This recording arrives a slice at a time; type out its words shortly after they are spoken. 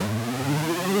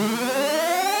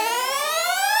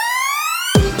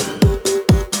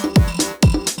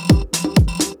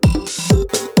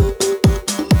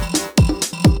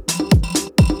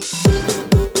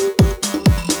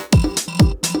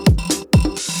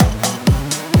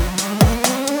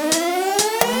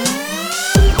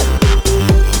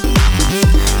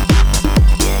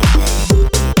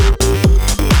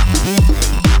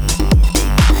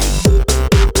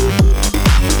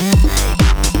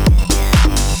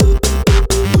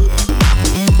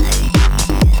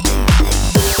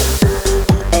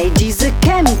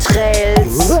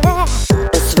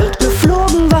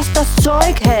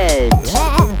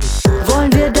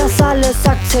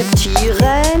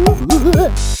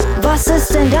Was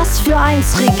ist denn das für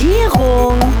eins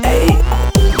Regierung? Ey,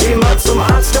 geh mal zum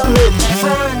Arzt damit. Die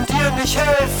wollen dir nicht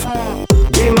helfen.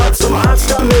 Geh mal zum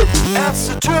Arzt damit.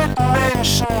 Ärzte töten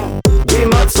Menschen. Geh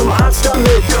mal zum Arzt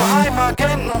damit.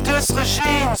 Geheimagenten des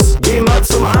Regimes. Geh mal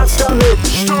zum Arzt damit.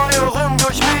 Steuerung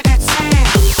durch Medizin.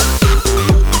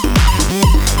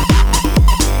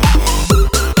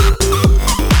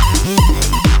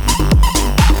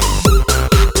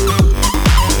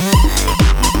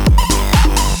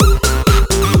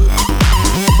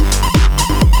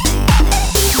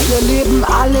 Wir leben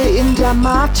alle in der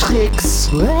Matrix,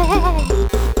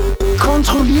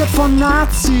 kontrolliert von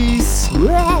Nazis,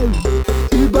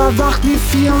 überwacht wie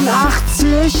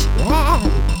 84.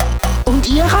 Und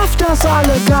ihr rafft das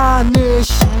alle gar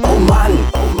nicht. Oh Mann,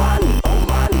 oh Mann, oh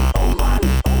Mann, oh Mann,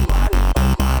 oh Mann, oh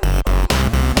Mann.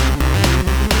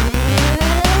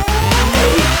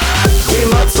 Hey, geh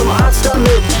mal zum Arzt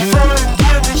damit. Die wollen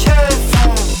dir nicht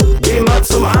helfen. Geh mal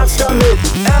zum Arzt damit.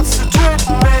 Ärzte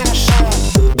töten Menschen.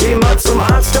 Geh mal zum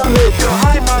Arzt damit.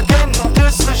 Geheimagenten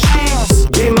des Regimes.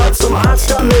 Geh mal zum Arzt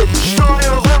damit.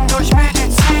 Steuerung durch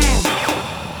Medizin.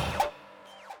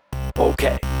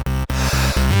 Okay.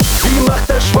 Wie macht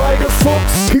der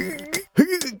Schweigefuchs?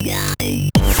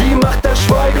 Wie macht der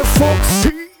Schweigefuchs?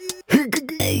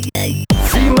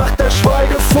 Wie macht der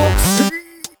Schweigefuchs?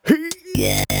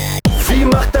 Wie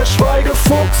macht der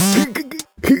Schweigefuchs?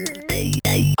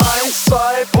 1, 2,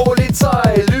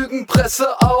 Polizei, Lügenpresse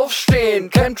aufstehen.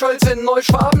 Chemtrails in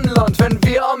Neuschwabenland, wenn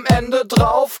wir am Ende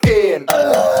draufgehen.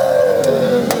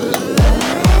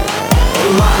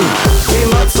 Mann, geh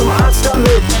mal zum Arzt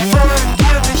damit. Die wollen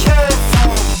dir nicht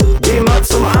helfen. Geh mal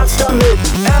zum Arzt damit.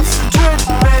 Ärzte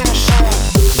töten Menschen.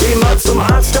 Geh mal zum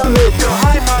Arzt damit.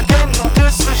 Geheimagenten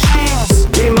des Regimes.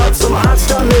 Geh mal zum Arzt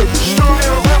damit.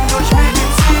 Steuerung durch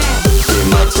Medizin. Geh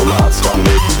mal zum Arzt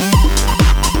damit.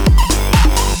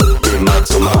 Geh mal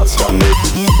zum Arzt damit.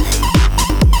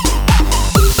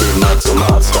 Geh mal zum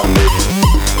Arzt damit.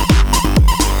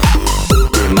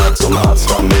 Geh mal zum Arzt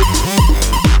damit.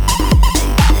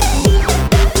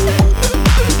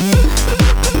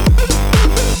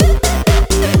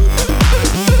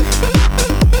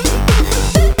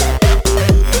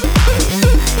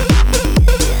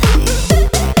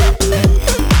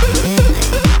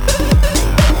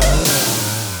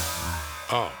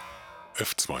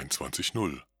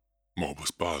 F22.0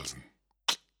 Morbus Balsen